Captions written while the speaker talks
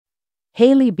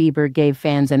Hailey Bieber gave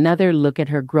fans another look at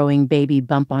her growing baby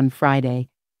bump on Friday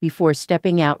before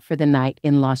stepping out for the night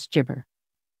in Los Gibber.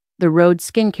 The Rhode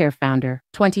skincare founder,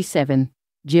 27,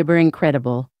 Gibber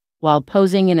incredible, while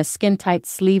posing in a skin-tight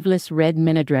sleeveless red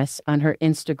mini dress on her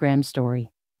Instagram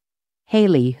story.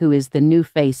 Hailey, who is the new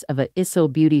face of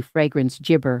YSL Beauty fragrance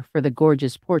Gibber for the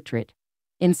gorgeous portrait,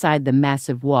 inside the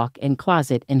massive walk-in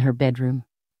closet in her bedroom.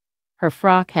 Her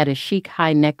frock had a chic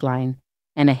high neckline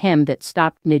and a hem that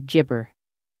stopped mid-Gibber,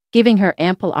 giving her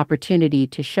ample opportunity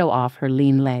to show off her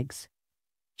lean legs.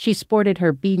 She sported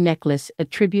her bee necklace, a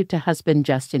tribute to husband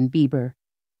Justin Bieber,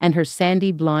 and her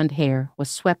sandy blonde hair was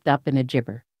swept up in a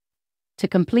Gibber. To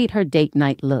complete her date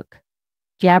night look,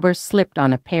 Gibber slipped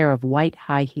on a pair of white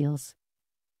high heels.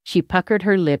 She puckered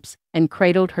her lips and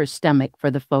cradled her stomach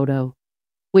for the photo,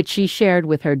 which she shared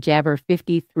with her Gibber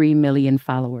 53 million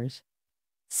followers.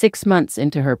 6 months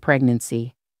into her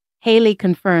pregnancy, Hailey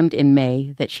confirmed in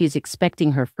May that she's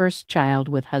expecting her first child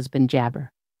with husband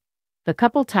Gibber. The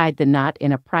couple tied the knot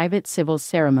in a private civil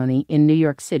ceremony in New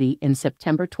York City in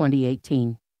September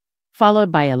 2018,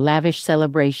 followed by a lavish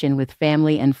celebration with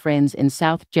family and friends in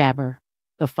South Gibber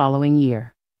the following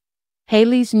year.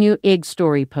 Hailey's new IG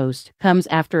story post comes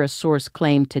after a source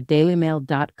claimed to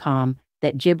dailymail.com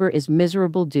that Gibber is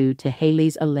miserable due to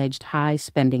Hailey's alleged high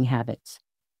spending habits.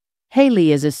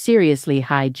 Hailey is a seriously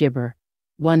high Gibber,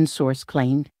 one source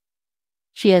claimed.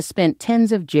 She has spent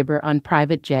tens of Gibber on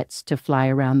private jets to fly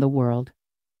around the world,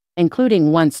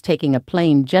 including once taking a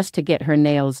plane just to get her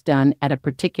nails done at a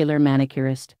particular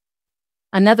manicurist.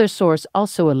 Another source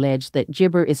also alleged that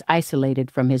Gibber is isolated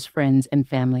from his friends and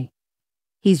family.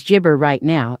 He's Gibber right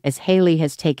now as Hailey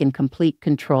has taken complete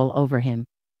control over him.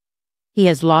 He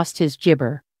has lost his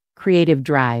Gibber, creative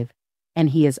drive,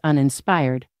 and he is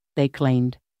uninspired, they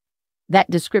claimed. That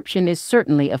description is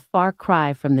certainly a far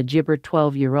cry from the Gibber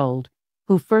 12-year-old,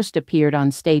 who first appeared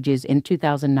on stages in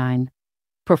 2009,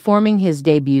 performing his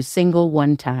debut single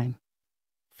one time.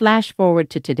 Flash forward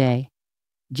to today.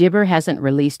 Gibber hasn't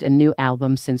released a new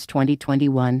album since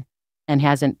 2021 and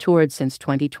hasn't toured since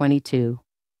 2022,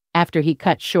 after he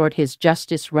cut short his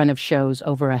Justice run of shows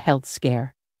over a health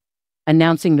scare.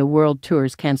 Announcing the world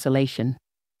tour's cancellation,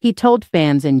 he told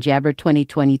fans in Gibber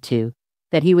 2022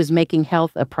 that he was making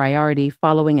health a priority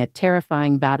following a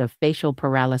terrifying bout of facial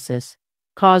paralysis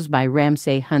caused by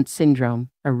Ramsay-Hunt syndrome,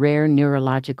 a rare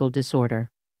neurological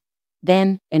disorder.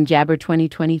 Then, in Gibber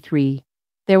 2023,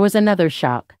 there was another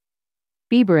shock.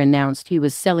 Bieber announced he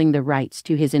was selling the rights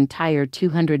to his entire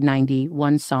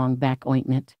 291-song back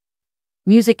ointment.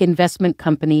 Music investment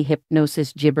company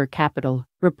Hypnosis Gibber Capital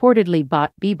reportedly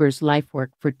bought Bieber's lifework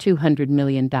for $200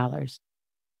 million.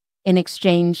 In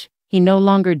exchange, he no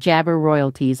longer Gibber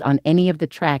royalties on any of the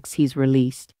tracks he's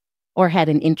released or had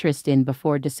an interest in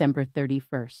before December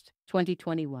 31,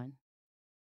 2021.